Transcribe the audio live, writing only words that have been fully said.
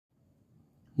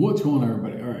What's going on,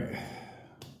 everybody? All right.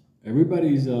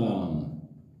 Everybody's, let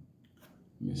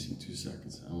me see, 2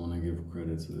 seconds. I want to give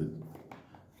credit to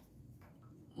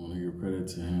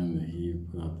him that he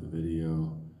put out the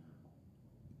video.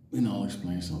 And I'll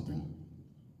explain something.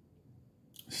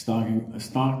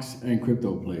 Stocks and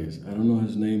crypto plays. I don't know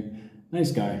his name.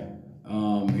 Nice guy.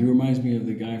 He reminds me of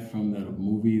the guy from that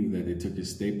movie that they took his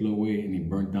stapler away and he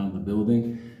burnt down the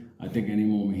building. I think any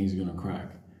moment he's going to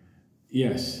crack.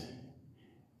 Yes.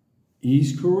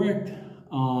 He's correct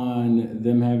on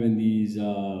them having these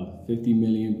 50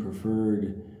 million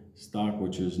preferred stock,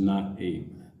 which is not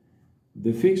Ape.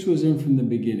 The fix was in from the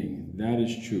beginning. That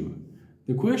is true.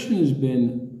 The question has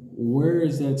been, where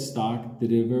is that stock?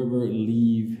 Did it ever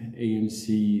leave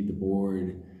AMC, the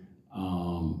board?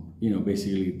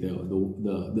 Basically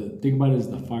the think about it as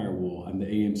the firewall on the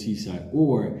AMC side,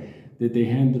 or did they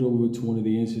hand it over to one of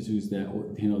the institutes that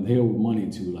they owe money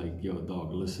to? Like, yo,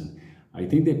 dog, listen. I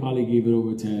think they probably gave it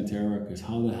over to Antera, because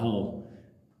how the hell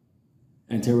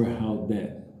Antera held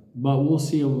that? But we'll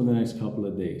see over the next couple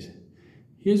of days.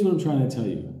 Here's what I'm trying to tell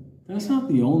you. That's not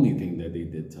the only thing that they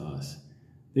did to us.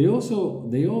 They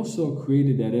also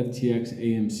created that FTX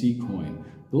AMC coin.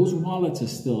 Those wallets are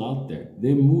still out there.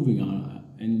 They're moving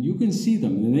on, and you can see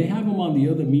them. And they have them on the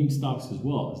other meme stocks as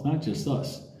well. It's not just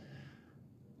us.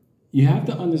 You have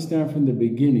to understand from the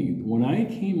beginning, when I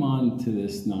came on to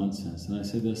this nonsense and I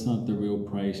said that's not the real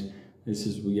price, this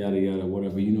is yada yada,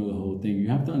 whatever, you know the whole thing. You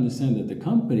have to understand that the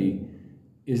company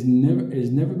is never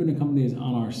been a company that's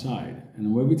on our side.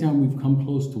 And every time we've come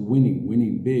close to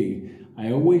winning big,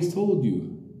 I always told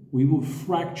you, we will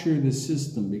fracture the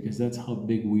system because that's how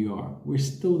big we are. We're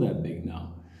still that big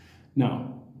now.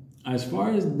 Now, as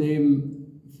far as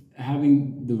them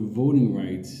having the voting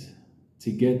rights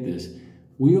to get this,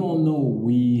 we all know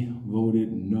we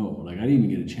voted no. Like, I didn't even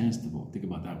get a chance to vote. Think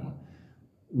about that one.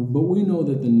 But we know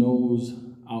that the no's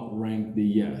outranked the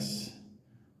yes.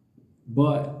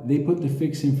 But they put the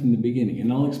fix in from the beginning.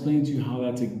 And I'll explain to you how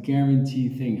that's a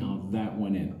guaranteed thing, how that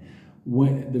went in.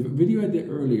 When the video I did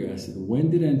earlier, I said,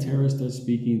 when did Antera start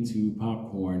speaking to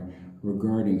Popcorn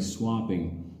regarding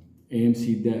swapping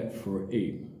AMC debt for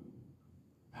Ape?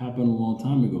 Happened a long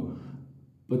time ago.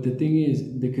 But the thing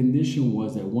is, the condition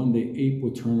was that one day Ape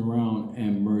would turn around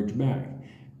and merge back.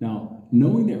 Now,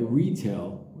 knowing that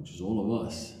retail, which is all of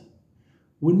us,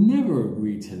 would never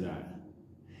agree to that,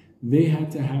 they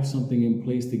had to have something in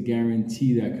place to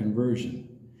guarantee that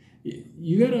conversion.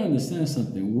 You got to understand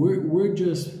something. We're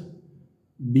just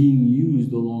being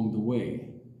used along the way.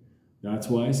 That's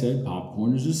why I said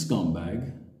Popcorn is a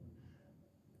scumbag.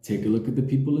 Take a look at the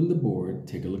people in the board.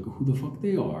 Take a look at who the fuck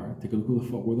they are. Take a look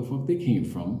at where the fuck they came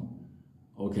from.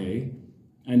 Okay?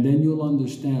 And then you'll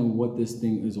understand what this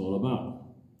thing is all about.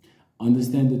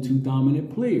 Understand the two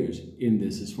dominant players in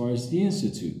this as far as the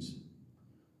institutes.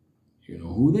 You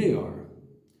know who they are.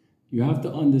 You have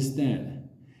to understand.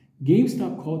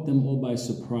 GameStop caught them all by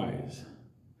surprise.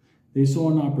 They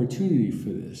saw an opportunity for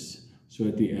this. So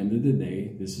at the end of the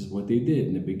day, this is what they did.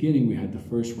 In the beginning, we had the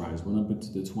first rise, went up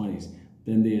into the 20s.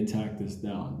 Then they attacked us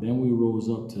down. Then we rose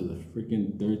up to the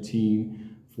freaking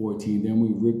 13, 14. Then we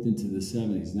ripped into the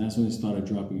 70s. And that's when they started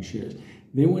dropping shares.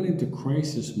 They went into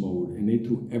crisis mode and they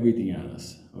threw everything at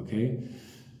us, okay?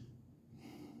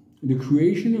 The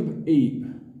creation of Ape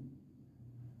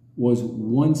was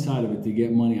one side of it to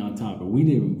get money on top. But we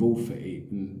didn't even vote for Ape.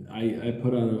 And I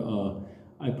put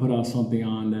out something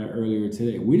on that earlier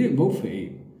today. We didn't vote for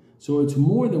Ape. So it's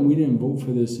more than we didn't vote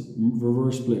for this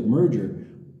reverse split merger.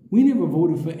 We never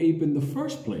voted for Ape in the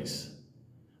first place.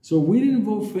 So we didn't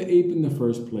vote for Ape in the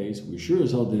first place. We sure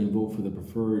as hell didn't vote for the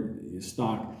preferred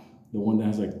stock, the one that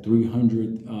has like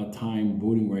 300 time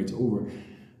voting rights over.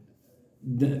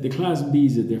 The Class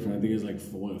Bs are different. I think it's like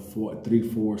 3,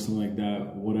 4, something like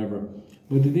that, whatever.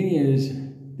 But the thing is,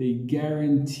 they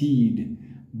guaranteed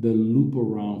the loop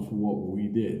around for what we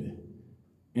did.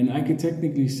 And I could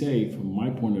technically say, from my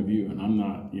point of view, and I'm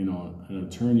not, an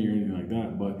attorney or anything like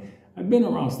that, but I've been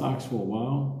around stocks for a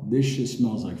while. This shit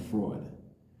smells like fraud.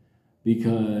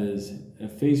 Because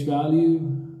at face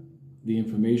value, the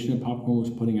information that Popcorn was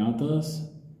putting out to us,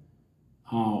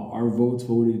 how our votes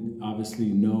voted obviously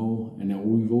no, and then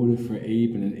we voted for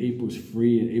Ape, and then Ape was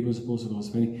free, and Ape was supposed to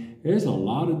cost money. There's a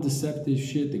lot of deceptive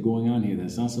shit that's going on here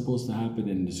that's not supposed to happen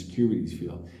in the securities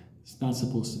field. It's not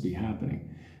supposed to be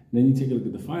happening. And then you take a look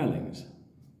at the filings.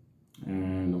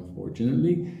 And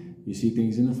unfortunately, you see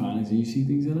things in the filings and you see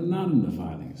things that are not in the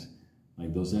filings.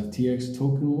 Like those FTX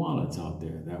token wallets out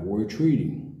there that we're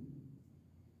treating.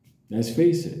 Let's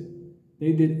face it.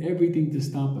 They did everything to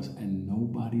stop us and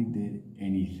nobody did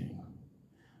anything.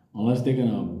 Unless they're going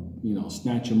to,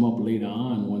 snatch them up later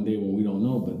on one day when we don't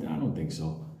know. But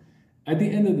At the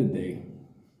end of the day,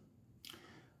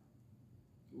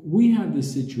 we have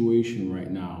this situation right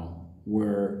now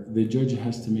where the judge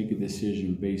has to make a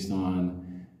decision based on,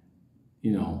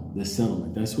 the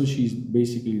settlement. That's what she's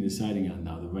basically deciding on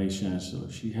now, the vice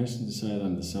chancellor. She has to decide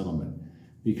on the settlement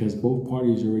because both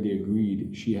parties already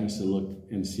agreed. She has to look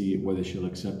and see whether she'll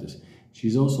accept this.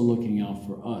 She's also looking out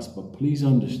for us, but please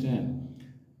understand,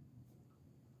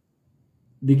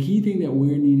 the key thing that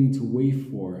we're needing to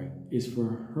wait for is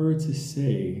for her to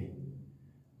say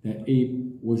that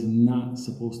APE was not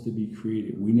supposed to be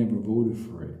created. We never voted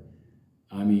for it.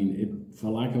 I mean, for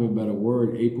lack of a better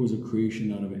word, APE was a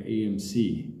creation out of an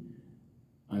AMC.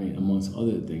 I mean, amongst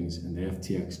other things, and the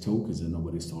FTX tokens that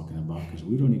nobody's talking about because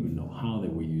we don't even know how they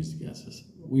were used against us.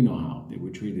 We know how. They were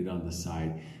traded on the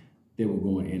side. They were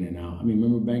going in and out. I mean,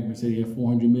 remember Bankman said he had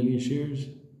 400 million shares?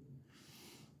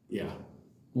 Yeah,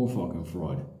 more fucking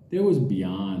fraud. There was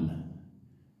beyond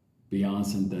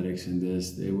synthetics in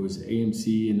this. There was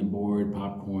AMC in the board,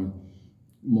 Popcorn,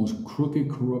 most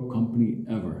crooked, corrupt company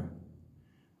ever.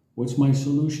 What's my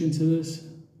solution to this?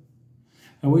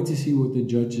 I wait to see what the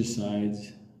judge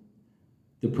decides.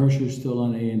 The pressure is still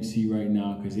on AMC right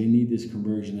now because they need this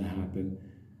conversion to happen.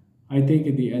 I think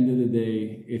at the end of the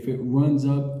day, if it runs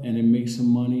up and it makes some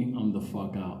money, I'm the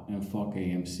fuck out and fuck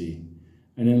AMC.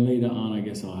 And then later on, I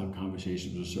guess I'll have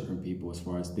conversations with certain people as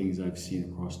far as things I've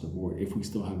seen across the board, if we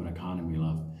still have an economy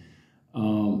left.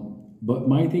 But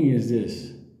my thing is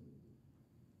this.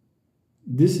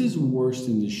 This is worse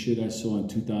than the shit I saw in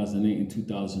 2008 and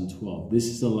 2012. This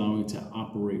is allowing it to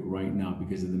operate right now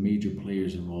because of the major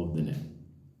players involved in it.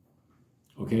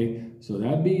 Okay? So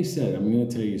that being said, I'm going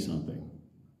to tell you something.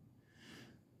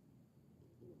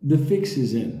 The fix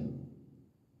is in.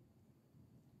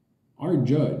 Our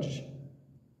judge,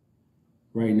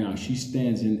 right now, she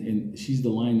stands in she's the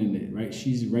line in it, right?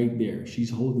 She's right there. She's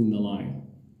holding the line.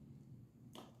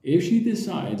 If she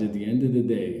decides at the end of the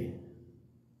day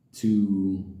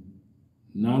to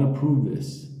not approve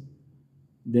this,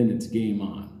 then it's game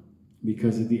on.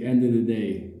 Because at the end of the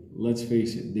day, let's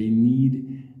face it, they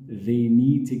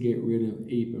need to get rid of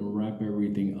APE and wrap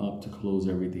everything up to close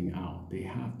everything out. They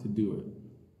have to do it.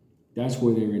 That's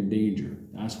where they're in danger.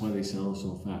 That's why they settle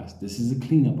so fast. This is a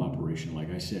cleanup operation,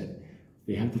 like I said.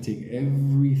 They have to take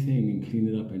everything and clean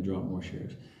it up and drop more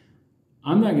shares.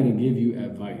 I'm not going to give you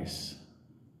advice,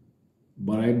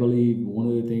 but I believe one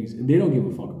of the things, they don't give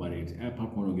a fuck about AMC.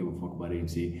 Popcorn don't give a fuck about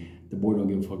AMC. The board don't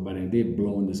give a fuck about it. They're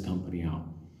blowing this company out.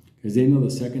 Because they know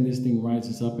the second this thing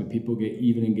rises up and people get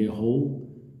even and get whole,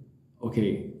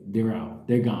 okay, they're out.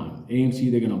 They're gone. AMC,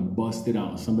 they're going to bust it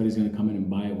out. Somebody's going to come in and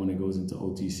buy it when it goes into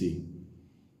OTC.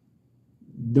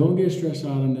 Don't get stressed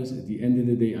out on this. At the end of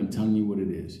the day, I'm telling you what it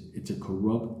is. It's a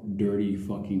corrupt, dirty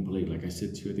fucking play. Like I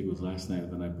said to you, I think it was last night or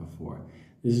the night before.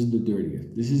 This is the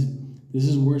dirtiest. This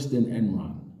is worse than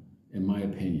Enron, in my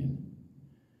opinion.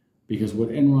 Because what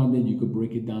Enron did, you could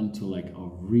break it down to like a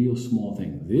real small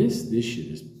thing. This shit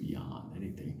is beyond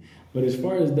anything. But as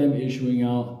far as them issuing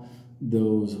out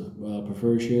those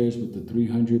preferred shares with the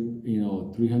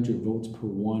 300 votes per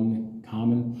one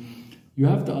common, you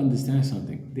have to understand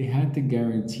something. They had to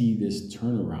guarantee this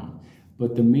turnaround.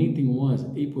 But the main thing was,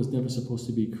 APE was never supposed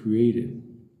to be created.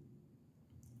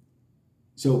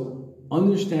 So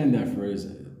understand that for us.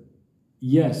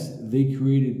 Yes, they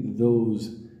created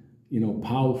those,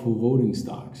 powerful voting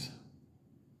stocks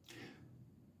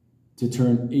to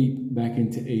turn APE back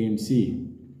into AMC.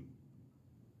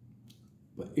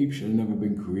 But APE should have never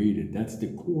been created. That's the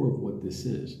core of what this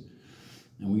is.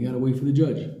 And we got to wait for the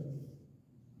judge.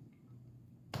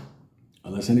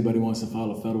 Unless anybody wants to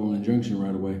file a federal injunction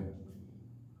right away.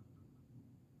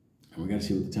 And we got to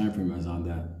see what the time frame is on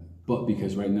that. But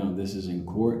because right now this is in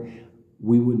court,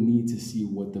 we would need to see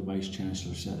what the vice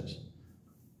chancellor says.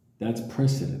 That's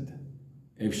precedent.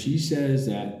 If she says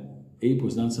that APE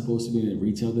was not supposed to be in it,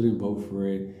 retail didn't vote for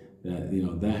it, that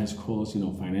that has caused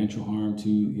financial harm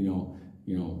to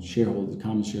shareholders,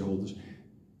 common shareholders,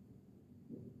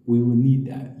 we would need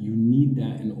that. You need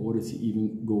that in order to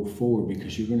even go forward,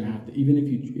 because you're going to have to, even if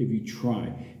you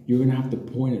try, you're going to have to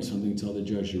point at something and tell the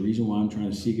judge, the reason why I'm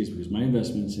trying to seek is because my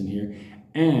investment's in here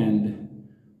and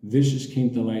this just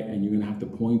came to light, and you're going to have to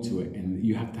point to it, and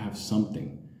you have to have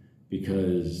something,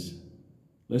 because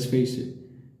let's face it,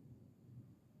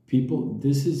 people,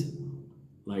 this is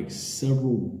like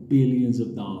several billions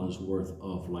of dollars worth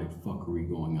of like fuckery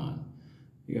going on.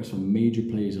 You got some major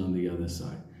plays on the other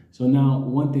side. So now,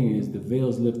 one thing is the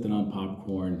veil's lifted on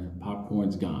Popcorn.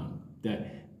 Popcorn's gone.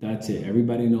 That's it.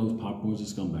 Everybody knows Popcorn's a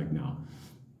scumbag now.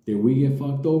 Did we get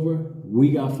fucked over?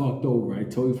 We got fucked over. I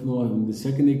told you from the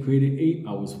second they created Ape,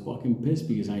 I was fucking pissed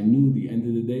because I knew at the end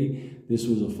of the day, this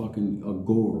was a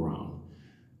go around.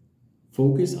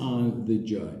 Focus on the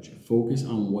judge. Focus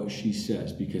on what she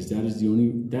says, because that's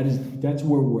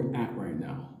where we're at right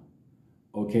now.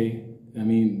 Okay? I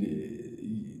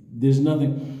mean, there's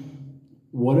nothing.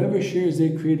 Whatever shares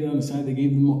they created on the side, they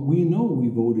gave them. We know we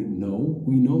voted no.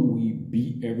 We know we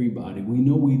beat everybody. We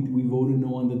know we voted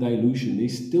no on the dilution. They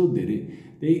still did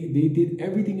it. They did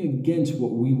everything against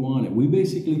what we wanted.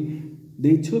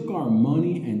 They took our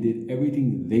money and did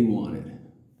everything they wanted.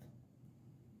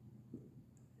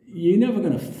 You're never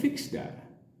going to fix that.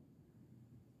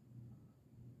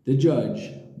 The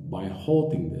judge, by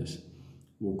halting this,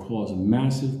 will cause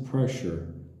massive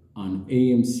pressure on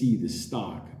AMC, the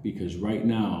stock, because right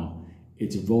now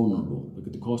it's vulnerable. Look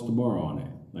at the cost to borrow on it.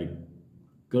 Like,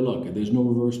 good luck. If there's no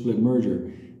reverse split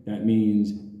merger, that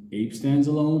means Ape stands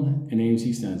alone and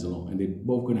AMC stands alone, and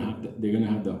they're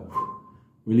gonna have to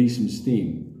release some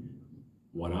steam.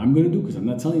 What I'm gonna do, because I'm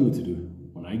not telling you what to do,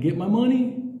 when I get my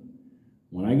money,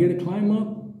 when I get a climb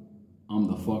up, I'm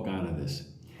the fuck out of this.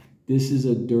 This is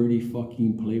a dirty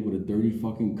fucking play with a dirty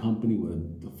fucking company with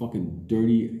a fucking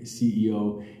dirty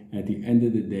CEO. At the end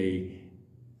of the day,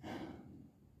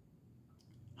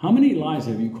 how many lies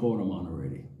have you caught them on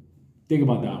already? Think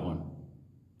about that one.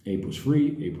 Ape was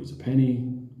free. Ape was a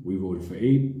penny. We voted for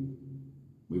Ape.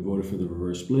 We voted for the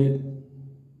reverse split.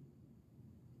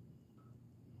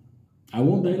 I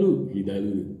won't dilute. He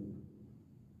diluted.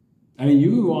 I mean, you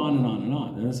can go on and on and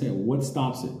on. And I say, what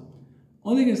stops it?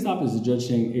 Only thing that can stop is the judge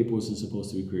saying Ape wasn't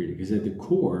supposed to be created. Because at the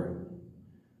core,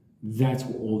 that's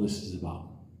what all this is about.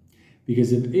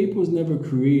 Because if Ape was never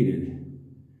created,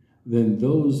 then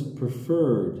those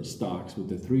preferred stocks with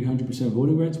the 300%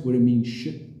 voting rights wouldn't mean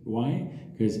shit. Why?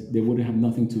 Because they wouldn't have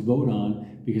nothing to vote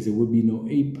on, because there would be no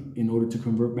Ape in order to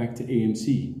convert back to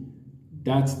AMC.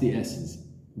 That's the essence.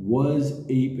 Was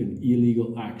Ape an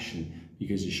illegal action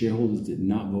because the shareholders did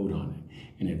not vote on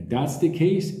it? And if that's the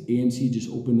case, AMC just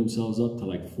opened themselves up to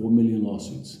like 4 million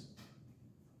lawsuits.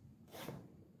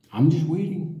 I'm just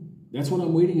waiting. That's what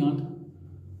I'm waiting on.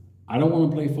 I don't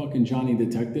want to play fucking Johnny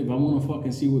Detective. I want to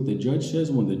fucking see what the judge says.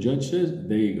 When the judge says,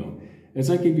 there you go. It's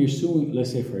like if you're suing,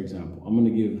 let's say, for example, I'm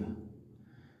going to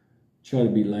try to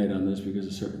be light on this because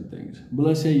of certain things. But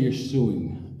let's say you're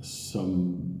suing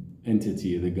some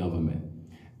entity of the government,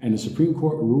 and the Supreme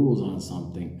Court rules on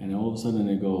something, and all of a sudden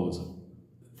it goes,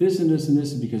 this and this and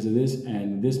this is because of this,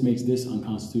 and this makes this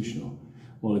unconstitutional.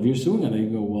 Well, if you're suing it, you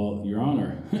go, well, Your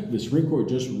Honor, the Supreme Court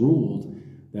just ruled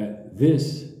that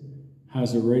this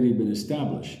has already been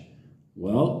established.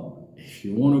 Well, if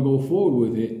you want to go forward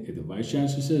with it, if the Vice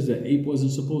Chancellor says that Ape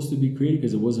wasn't supposed to be created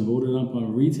because it wasn't voted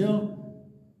on retail,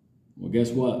 well,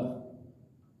 guess what?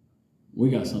 We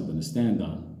got something to stand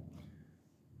on.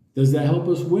 Does that help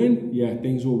us win? Yeah,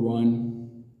 things will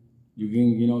run. You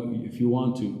can, you know, if you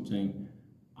want to, saying,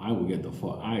 I will get the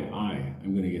fuck, I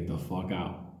am going to get the fuck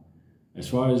out. As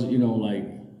far as, you know, like,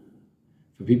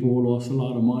 for people who lost a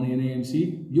lot of money in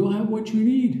AMC, you'll have what you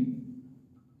need.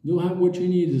 You'll have what you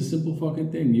need. It's a simple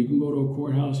fucking thing. You can go to a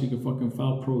courthouse, you can fucking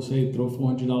file pro se, throw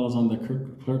 $400 on the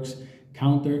clerk's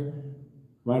counter,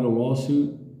 write a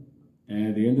lawsuit, and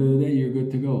at the end of the day, you're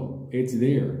good to go. It's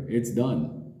there. It's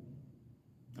done.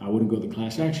 I wouldn't go the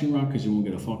class action route because you won't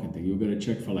get a fucking thing. You'll get a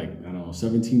check for like, I don't know,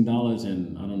 $17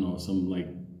 and I don't know, some like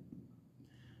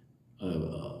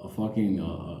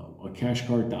a cash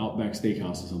card to Outback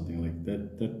Steakhouse or something like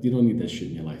that. You don't need that shit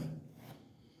in your life.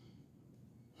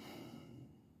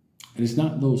 And it's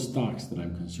not those stocks that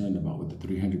I'm concerned about with the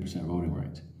 300% voting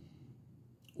rights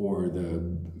or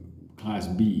the Class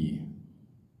B,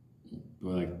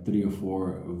 with like 3 or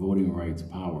 4 voting rights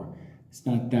power. It's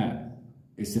not that.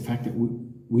 It's the fact that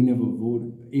we never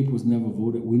voted. Ape was never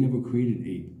voted. We never created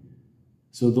Ape.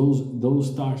 So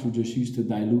those stocks were just used to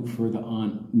dilute further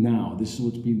on now. This is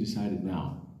what's being decided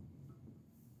now.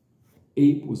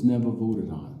 Ape was never voted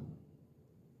on.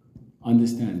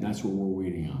 Understand, that's what we're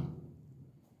waiting on.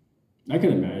 I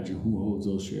can imagine who holds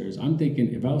those shares. I'm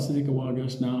thinking, if I was to think of Wild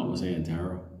Guess now, I would say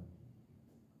Antero.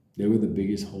 They were the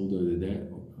biggest holder of the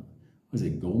debt. Was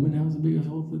it Goldman that was the biggest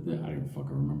holder of the debt? I don't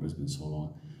fucking remember. It's been so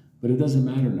long. But it doesn't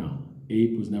matter now.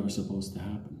 Ape was never supposed to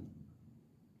happen.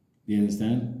 You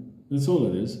understand? That's all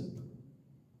it is.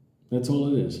 That's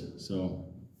all it is. So,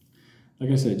 like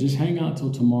I said, just hang out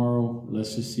till tomorrow.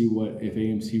 Let's just see if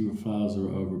AMC files a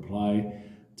reply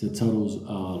to Tuttle's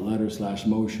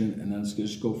letter/motion, and then let's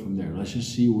just go from there. Let's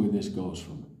just see where this goes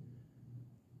from.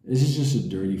 This is just a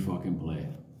dirty fucking play.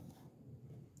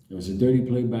 It was a dirty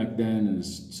play back then, and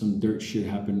some dirt shit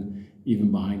happened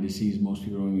even behind the scenes, most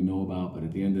people don't even know about. But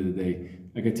at the end of the day,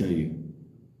 like I tell you,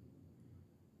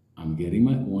 I'm getting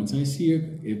once I see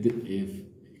it,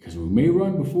 because we may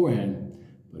run beforehand,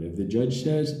 but if the judge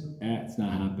says, it's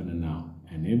not happening now,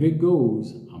 and if it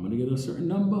goes, I'm going to get a certain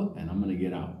number and I'm going to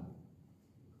get out.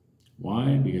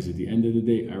 Why? Because at the end of the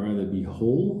day, I'd rather be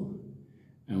whole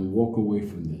and walk away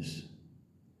from this.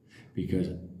 Because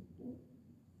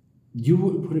you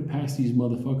wouldn't put it past these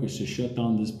motherfuckers to shut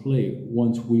down this play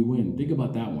once we win. Think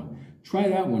about that one. Try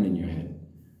that one in your head.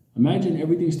 Imagine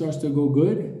everything starts to go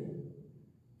good,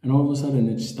 and all of a sudden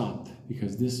it stopped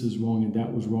because this was wrong and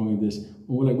that was wrong and this. And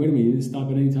we're like, wait a minute, you didn't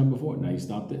stop it any time before. Now you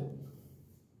stopped it.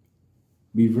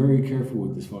 Be very careful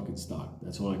with this fucking stock.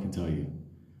 That's all I can tell you.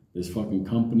 This fucking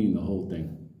company and the whole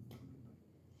thing.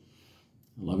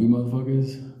 I love you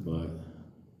motherfuckers, but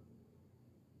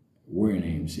we're in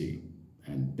AMC.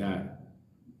 And that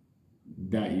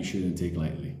you shouldn't take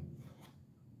lightly.